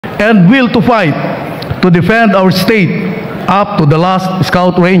and will to fight to defend our state up to the last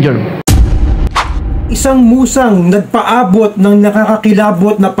Scout Ranger. Isang musang nagpaabot ng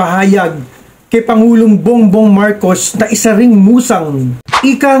nakakakilabot na pahayag kay Pangulong Bongbong Marcos na isa ring musang.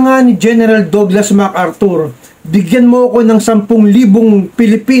 Ika nga ni General Douglas MacArthur, bigyan mo ako ng 10,000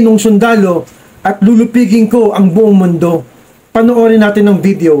 Pilipinong sundalo at lulupigin ko ang buong mundo. Panoorin natin ang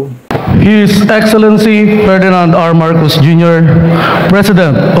video. His Excellency Ferdinand R. Marcos Jr.,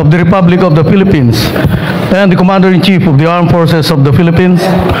 President of the Republic of the Philippines and the Commander-in-Chief of the Armed Forces of the Philippines,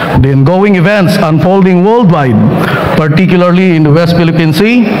 the ongoing events unfolding worldwide, particularly in the West Philippine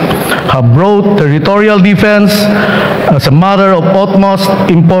Sea, have brought territorial defense as a matter of utmost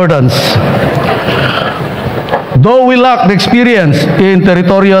importance. Though we lack the experience in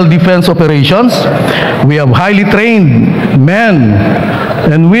territorial defense operations, we have highly trained men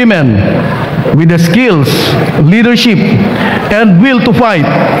and women with the skills, leadership, and will to fight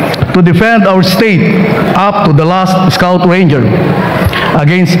to defend our state up to the last Scout Ranger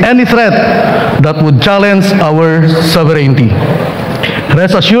against any threat that would challenge our sovereignty.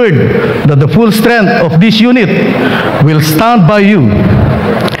 Rest assured that the full strength of this unit will stand by you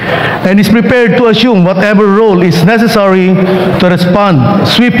and is prepared to assume whatever role is necessary to respond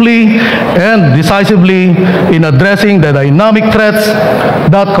swiftly and decisively in addressing the dynamic threats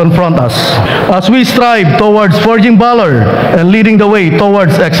that confront us. As we strive towards forging valor and leading the way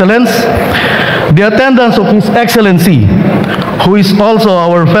towards excellence, the attendance of His Excellency, who is also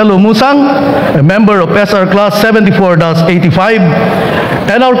our fellow Musang, a member of SR Class 74-85,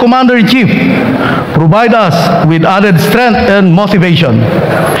 and our Commander-in-Chief provide us with added strength and motivation.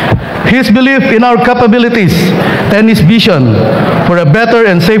 His belief in our capabilities and his vision for a better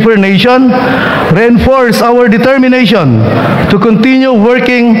and safer nation reinforce our determination to continue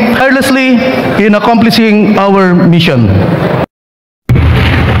working tirelessly in accomplishing our mission.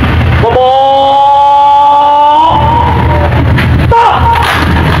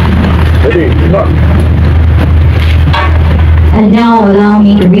 And now allow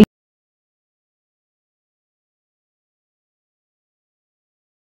me to read.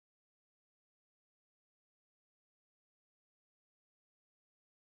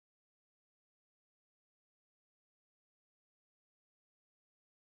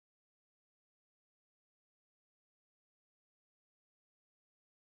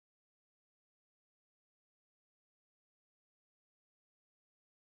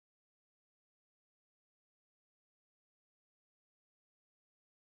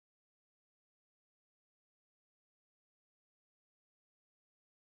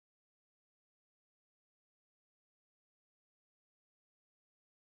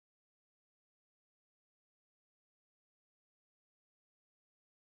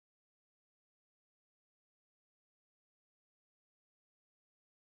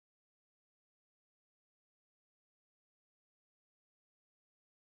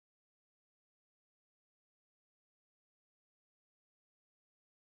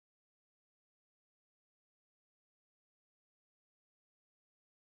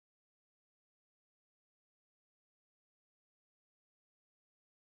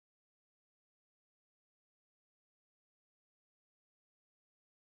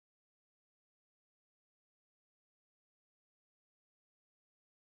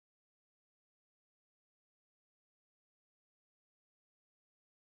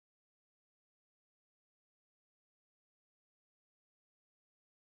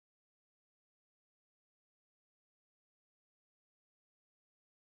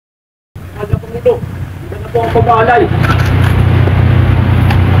 Ano po nito? Ano po ang pag-aalay?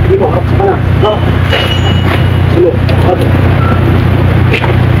 Hindi po, harap ka na. No? Hello, harap.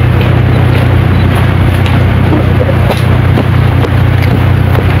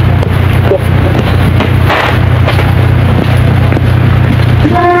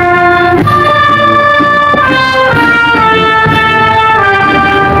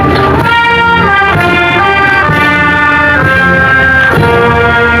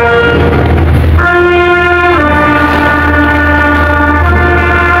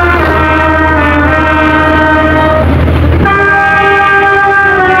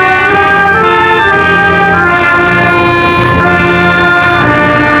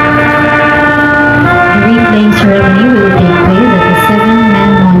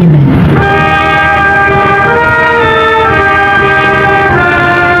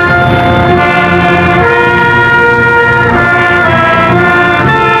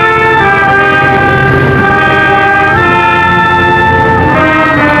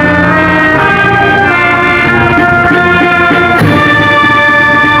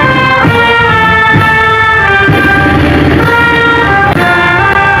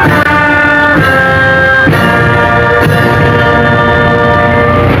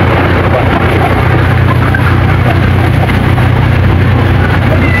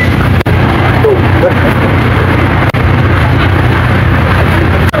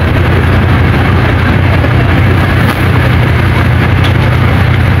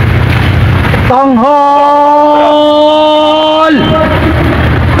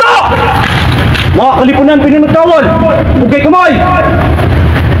 kalipunan pinunagkawal. Okay, kamay!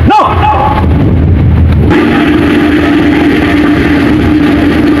 No!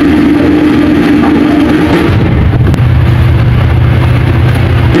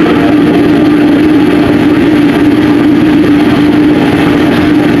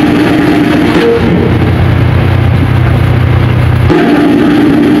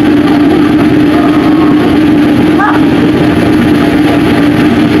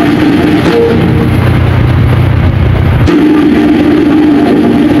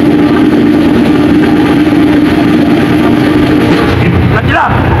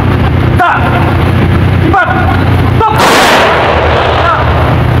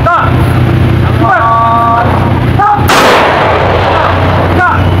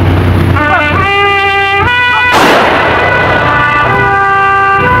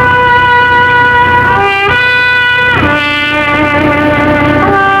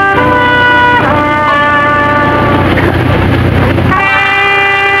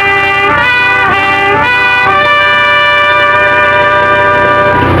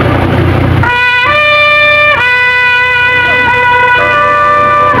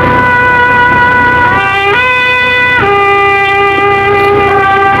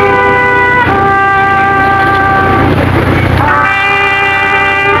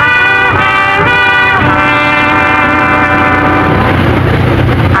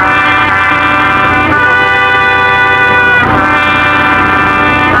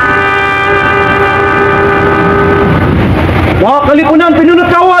 Nakakalipunan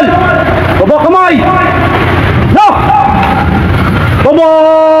pinunagkawal. Baba kamay! No! Baba!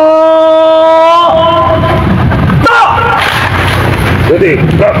 Ta! Ready,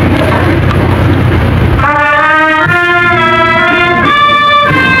 stop!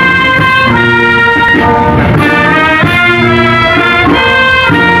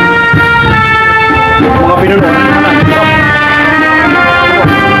 Mga pinunod.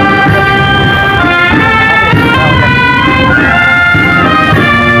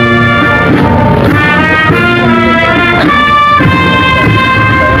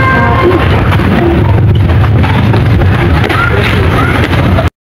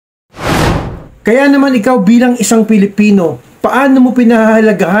 Kaya naman ikaw bilang isang Pilipino, paano mo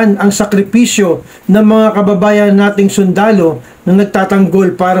pinahahalagahan ang sakripisyo ng mga kababayan nating sundalo na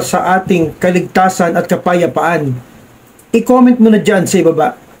nagtatanggol para sa ating kaligtasan at kapayapaan? I-comment mo na dyan sa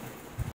ibaba.